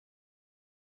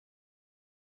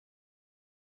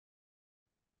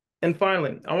And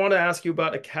finally, I want to ask you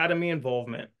about academy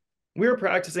involvement. We are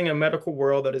practicing a medical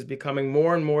world that is becoming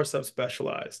more and more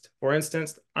subspecialized. For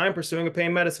instance, I'm pursuing a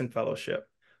pain medicine fellowship.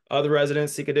 Other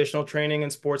residents seek additional training in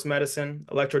sports medicine,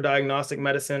 electrodiagnostic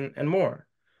medicine, and more.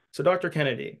 So, Dr.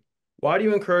 Kennedy, why do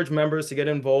you encourage members to get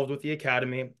involved with the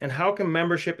academy, and how can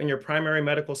membership in your primary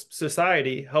medical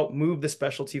society help move the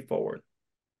specialty forward?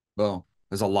 Well,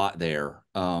 there's a lot there.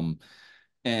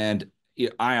 And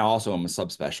I also am a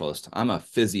subspecialist. I'm a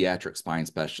physiatric spine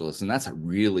specialist. And that's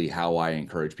really how I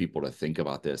encourage people to think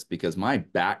about this because my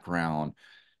background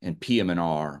in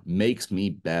PM&R makes me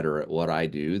better at what I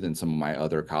do than some of my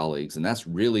other colleagues. And that's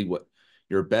really what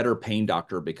you're a better pain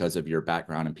doctor because of your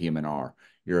background in PM&R.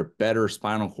 You're a better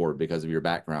spinal cord because of your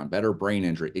background, better brain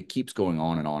injury. It keeps going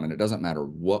on. And it doesn't matter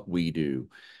what we do.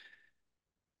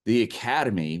 The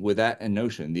Academy, with that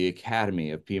notion, the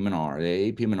Academy of PM&R,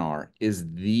 the AAPM&R, is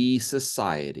the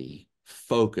society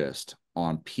focused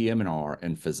on PM&R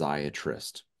and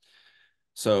physiatrist.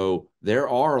 So there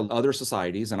are other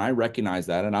societies, and I recognize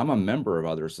that, and I'm a member of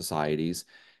other societies.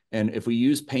 And if we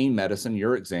use pain medicine,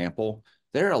 your example,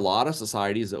 there are a lot of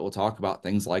societies that will talk about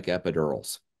things like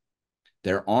epidurals.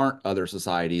 There aren't other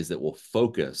societies that will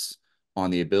focus on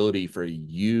the ability for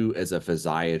you as a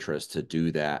physiatrist to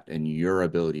do that and your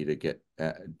ability to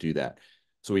do that.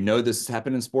 So we know this has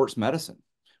happened in sports medicine,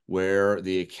 where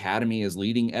the academy is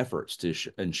leading efforts to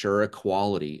ensure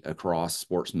equality across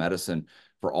sports medicine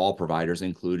for all providers,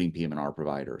 including PM&R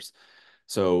providers.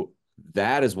 So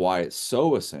that is why it's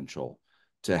so essential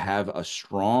to have a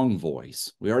strong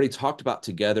voice. We already talked about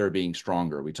together being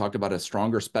stronger. We talked about a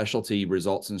stronger specialty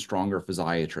results in stronger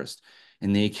physiatrists.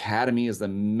 And the academy is the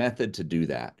method to do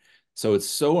that. So it's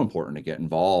so important to get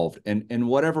involved in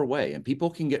whatever way. And people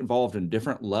can get involved in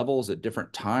different levels at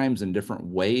different times in different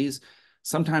ways.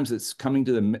 Sometimes it's coming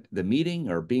to the meeting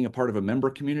or being a part of a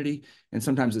member community. And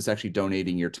sometimes it's actually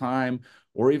donating your time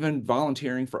or even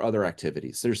volunteering for other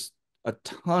activities. There's a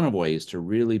ton of ways to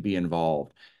really be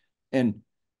involved. And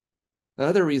the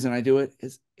other reason I do it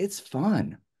is it's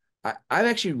fun. I've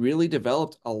actually really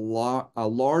developed a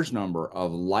large number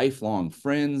of lifelong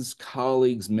friends,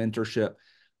 colleagues, mentorship.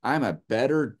 I'm a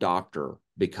better doctor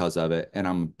because of it, and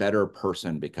I'm a better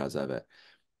person because of it.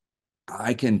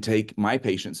 I can take my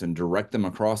patients and direct them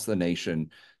across the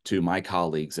nation to my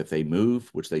colleagues if they move,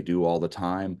 which they do all the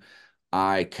time.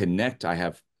 I connect. I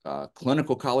have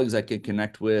clinical colleagues I can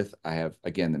connect with. I have,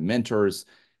 again, the mentors,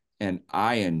 and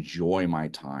I enjoy my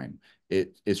time.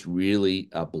 It's really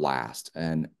a blast.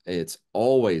 And it's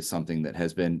always something that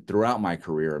has been throughout my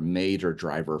career, a major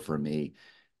driver for me.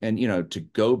 And, to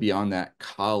go beyond that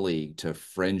colleague to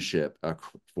friendship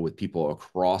with people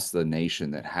across the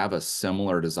nation that have a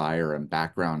similar desire and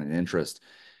background and interest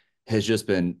has just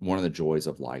been one of the joys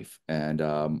of life. And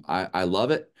I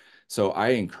love it. So I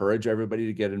encourage everybody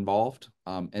to get involved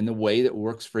in the way that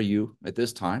works for you at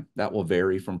this time. That will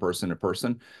vary from person to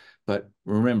person. But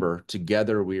remember,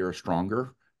 together we are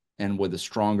stronger. And with a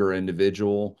stronger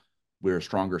individual, we're a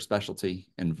stronger specialty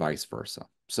and vice versa.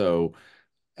 So,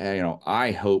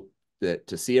 I hope that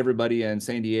to see everybody in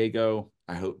San Diego,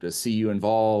 I hope to see you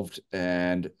involved.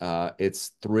 And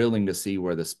it's thrilling to see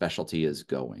where the specialty is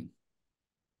going.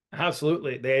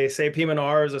 Absolutely. They say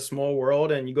PM&R is a small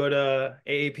world, and you go to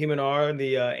AAPM&R,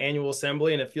 the annual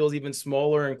assembly, and it feels even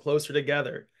smaller and closer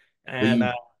together. Well, And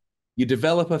you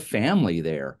develop a family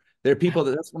there. There are people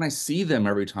that's when I see them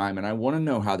every time and I want to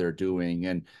know how they're doing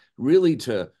and really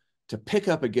to pick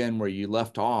up again where you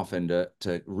left off and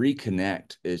to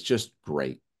reconnect is just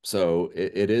great. So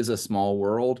it is a small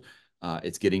world.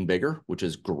 It's getting bigger, which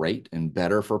is great and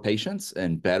better for patients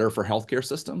and better for healthcare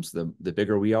systems. The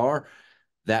bigger we are.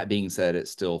 That being said,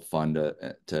 it's still fun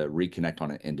to reconnect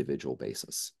on an individual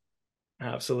basis.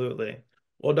 absolutely.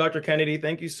 Well, Dr. Kennedy,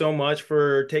 thank you so much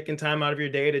for taking time out of your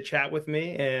day to chat with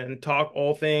me and talk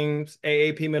all things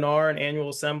AAPM&R and annual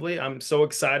assembly. I'm so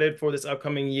excited for this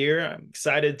upcoming year. I'm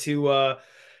excited to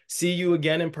see you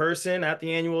again in person at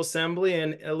the annual assembly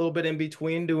and a little bit in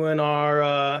between doing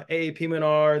our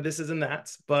AAPM&R this is and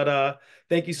that's. But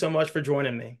thank you so much for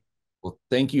joining me. Well,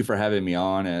 thank you for having me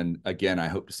on. And again, I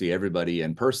hope to see everybody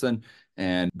in person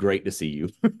and great to see you.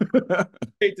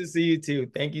 Great to see you too.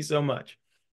 Thank you so much.